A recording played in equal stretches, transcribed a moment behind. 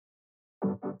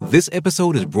This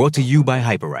episode is brought to you by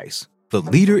Hyperice, the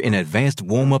leader in advanced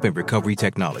warm-up and recovery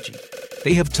technology.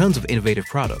 They have tons of innovative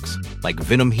products, like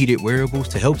Venom-heated wearables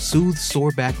to help soothe sore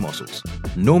back muscles,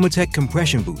 Normatec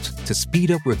compression boots to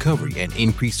speed up recovery and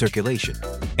increase circulation,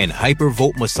 and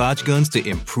Hypervolt massage guns to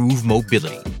improve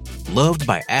mobility. Loved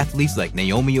by athletes like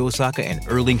Naomi Osaka and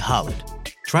Erling Haaland.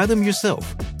 Try them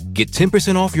yourself. Get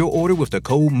 10% off your order with the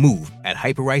code MOVE at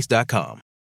hyperice.com.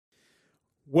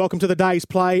 Welcome to the day's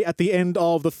play at the end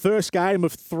of the first game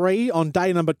of 3 on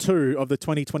day number 2 of the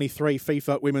 2023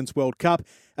 FIFA Women's World Cup.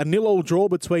 A 0-0 draw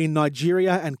between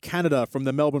Nigeria and Canada from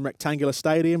the Melbourne Rectangular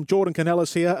Stadium. Jordan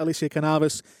Canellis here. Alicia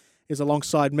Canavis is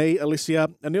alongside me. Alicia,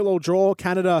 a 0-0 draw.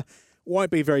 Canada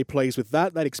won't be very pleased with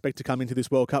that. They'd expect to come into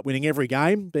this World Cup winning every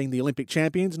game, being the Olympic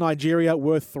champions. Nigeria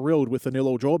were thrilled with the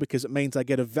 0-0 draw because it means they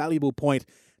get a valuable point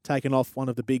taken off one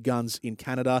of the big guns in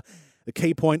Canada. The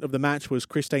key point of the match was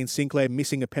Christine Sinclair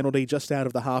missing a penalty just out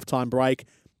of the halftime break.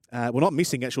 Well, not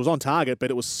missing it. She was on target,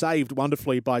 but it was saved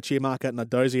wonderfully by Chiamaka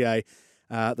Nnadozie,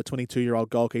 the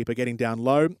 22-year-old goalkeeper, getting down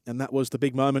low. And that was the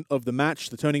big moment of the match,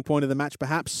 the turning point of the match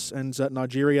perhaps, and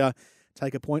Nigeria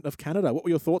take a point of Canada. What were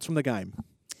your thoughts from the game?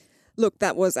 Look,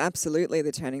 that was absolutely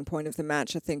the turning point of the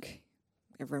match. I think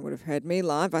everyone would have heard me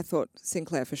live. I thought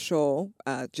Sinclair for sure,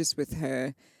 just with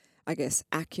her, I guess,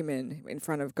 acumen in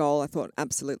front of goal. I thought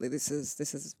absolutely this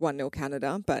is 1-0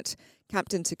 Canada, but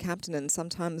captain to captain, and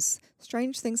sometimes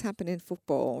strange things happen in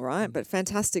football, right? But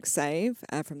fantastic save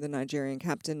from the Nigerian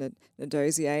captain,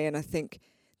 Nnadozie, and I think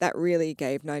that really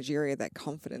gave Nigeria that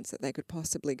confidence that they could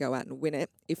possibly go out and win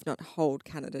it, if not hold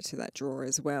Canada to that draw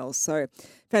as well. So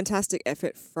fantastic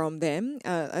effort from them.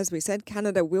 As we said,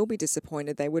 Canada will be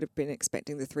disappointed. They would have been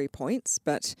expecting the 3 points,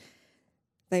 but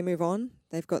they move on.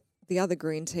 They've got the other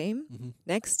green team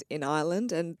next in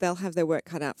Ireland, and they'll have their work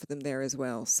cut out for them there as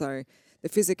well. So the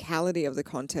physicality of the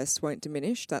contest won't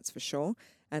diminish, that's for sure.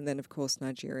 And then, of course,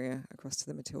 Nigeria across to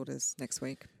the Matildas next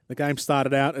week. The game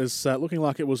started out as looking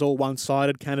like it was all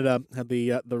one-sided. Canada had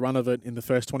the run of it in the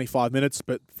first 25 minutes,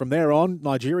 but from there on,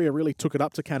 Nigeria really took it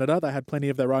up to Canada. They had plenty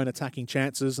of their own attacking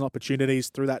chances and opportunities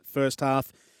through that first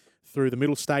half, through the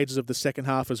middle stages of the second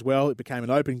half as well. It became an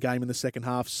open game in the second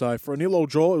half. So for a 0-0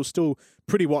 draw, it was still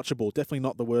pretty watchable. Definitely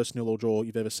not the worst 0-0 draw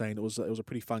you've ever seen. It was a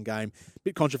pretty fun game.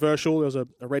 Bit controversial. There was a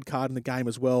red card in the game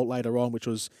as well later on,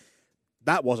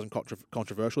 that wasn't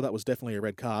controversial. That was definitely a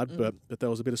red card, but there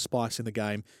was a bit of spice in the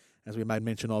game, as we made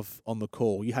mention of on the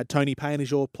call. You had Tony Payne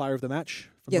as your player of the match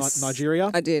from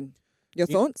Nigeria. I did. Your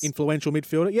thoughts? Influential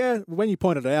midfielder. Yeah, when you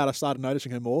pointed it out, I started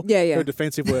noticing her more. Yeah. Her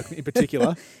defensive work in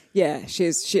particular. Yeah,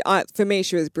 for me,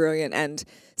 she was brilliant. And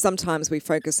sometimes we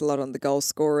focus a lot on the goal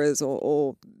scorers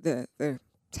or the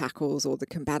tackles or the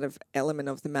combative element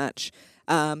of the match.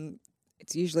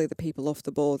 It's usually the people off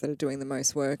the ball that are doing the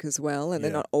most work as well. And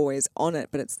they're not always on it,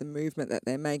 but it's the movement that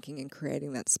they're making and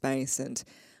creating that space. And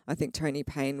I think Tony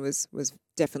Payne was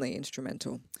definitely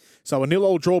instrumental. So a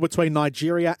 0-0 draw between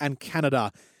Nigeria and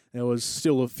Canada. There was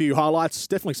still a few highlights,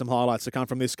 definitely some highlights to come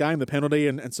from this game, the penalty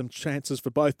and some chances for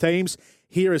both teams.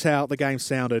 Here is how the game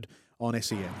sounded on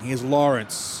SEN. Here's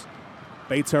Lawrence,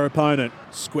 beats her opponent,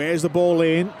 squares the ball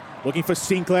in, looking for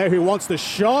Sinclair, who wants the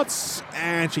shots,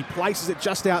 and she places it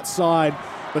just outside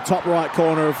the top right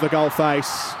corner of the goal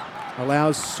face.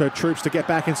 Allows her troops to get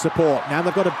back in support. Now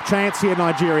they've got a chance here,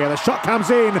 Nigeria. The shot comes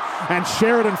in, and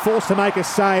Sheridan forced to make a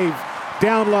save.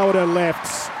 Down low at her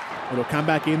left. It'll come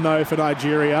back in, though, for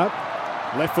Nigeria.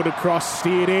 Left-footed cross,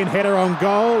 steered in. Header on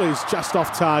goal is just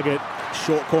off target.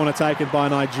 Short corner taken by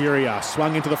Nigeria.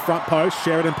 Swung into the front post.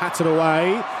 Sheridan pats it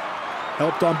away.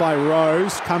 Helped on by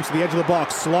Rose. Comes to the edge of the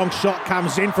box. Long shot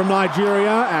comes in from Nigeria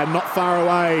and not far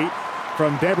away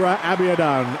from Deborah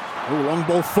Abiodun. Ooh, long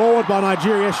ball forward by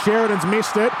Nigeria. Sheridan's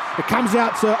missed it. It comes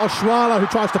out to Oshwala, who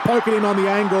tries to poke it in on the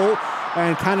angle.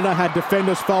 And Canada had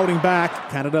defenders folding back.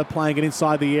 Canada playing it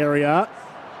inside the area.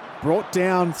 Brought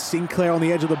down Sinclair on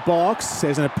the edge of the box.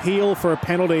 There's an appeal for a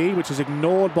penalty, which is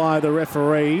ignored by the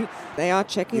referee. They are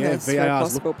checking this for a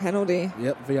possible penalty.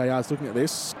 Yep, VAR's looking at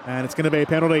this. And it's going to be a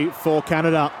penalty for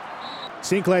Canada.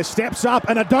 Sinclair steps up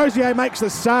and Nnadozie makes the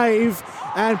save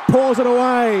and paws it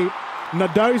away.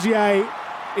 Nnadozie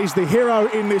is the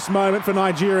hero in this moment for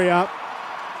Nigeria.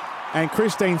 And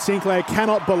Christine Sinclair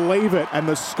cannot believe it. And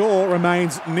the score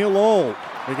remains 0-0.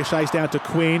 Ricochets down to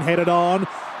Quinn, headed on.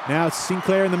 Now it's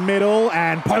Sinclair in the middle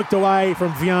and poked away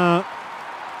from Vian.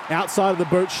 Outside of the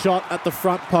boot, shot at the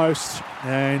front post.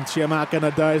 And Chiamaka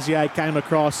Nnadozie came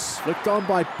across. Flicked on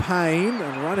by Payne,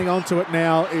 and running onto it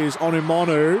now is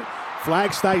Onumonu.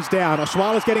 Flag stays down.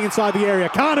 Oswala's getting inside the area.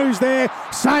 Kanu's there.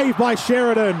 Saved by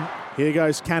Sheridan. Here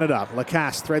goes Canada.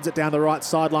 Lacasse threads it down the right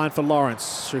sideline for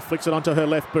Lawrence. She flicks it onto her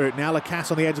left boot. Now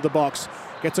Lacasse on the edge of the box.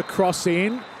 Gets a cross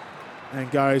in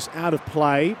and goes out of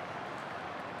play.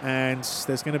 And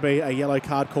there's going to be a yellow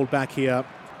card called back here.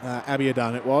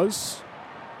 Abiodun it was.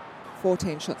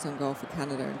 14 shots on goal for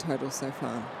Canada in total so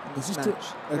far in this match.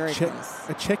 Very close.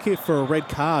 A check here for a red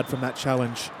card from that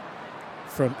challenge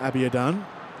from Abiodun.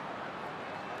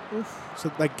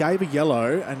 So they gave a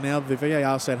yellow, and now the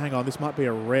VAR said, hang on, this might be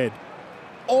a red.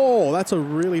 Oh, that's a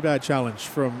really bad challenge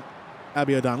from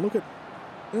Abiodun. Look at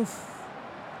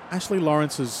Ashley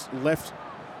Lawrence's left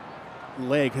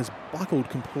leg has buckled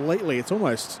completely. It's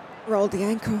almost... rolled the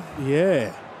ankle.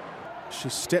 Yeah. She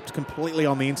stepped completely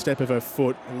on the instep of her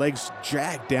foot. Legs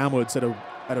jagged downwards at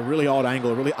a really odd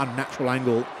angle, a really unnatural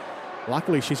angle.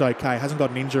 Luckily, she's okay. Hasn't got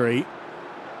an injury.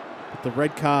 But the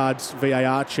red card's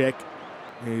VAR check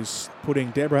is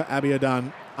putting Deborah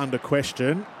Abiodun under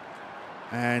question.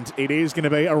 And it is going to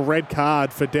be a red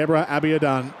card for Deborah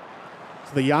Abiodun.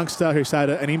 So the youngster who's had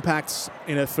an impact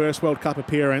in her first World Cup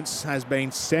appearance has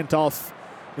been sent off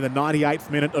in the 98th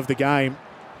minute of the game.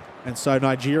 And so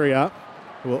Nigeria,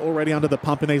 who are already under the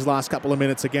pump in these last couple of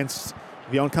minutes against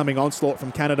the oncoming onslaught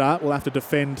from Canada, will have to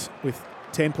defend with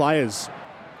 10 players.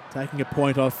 Taking a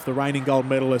point off the reigning gold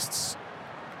medalists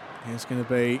is going to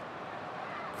be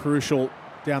crucial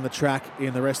down the track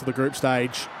in the rest of the group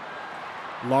stage.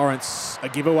 Lawrence, a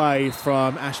giveaway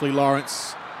from Ashley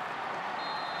Lawrence.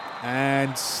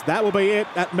 And that will be it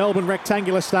at Melbourne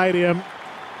Rectangular Stadium.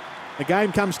 The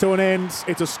game comes to an end.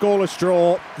 It's a scoreless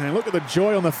draw. And look at the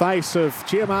joy on the face of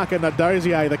Chiamaka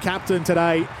Nnadozie, the captain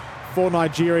today for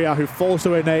Nigeria, who falls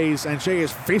to her knees, and she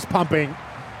is fist pumping.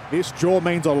 This draw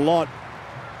means a lot.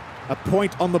 A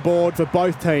point on the board for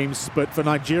both teams, but for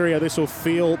Nigeria, this will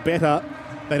feel better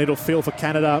than it'll feel for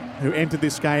Canada, who entered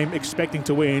this game expecting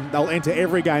to win. They'll enter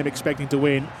every game expecting to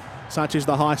win. Such is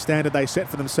the high standard they set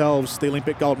for themselves, the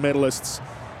Olympic gold medalists.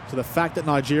 So the fact that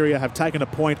Nigeria have taken a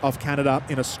point off Canada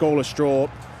in a scoreless draw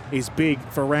is big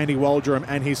for Randy Waldrum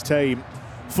and his team.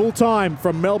 Full time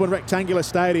from Melbourne Rectangular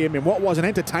Stadium in what was an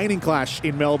entertaining clash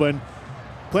in Melbourne.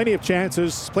 Plenty of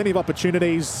chances, plenty of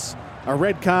opportunities, a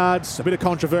red card, a bit of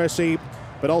controversy,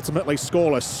 but ultimately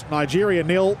scoreless. Nigeria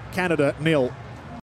 0, Canada 0.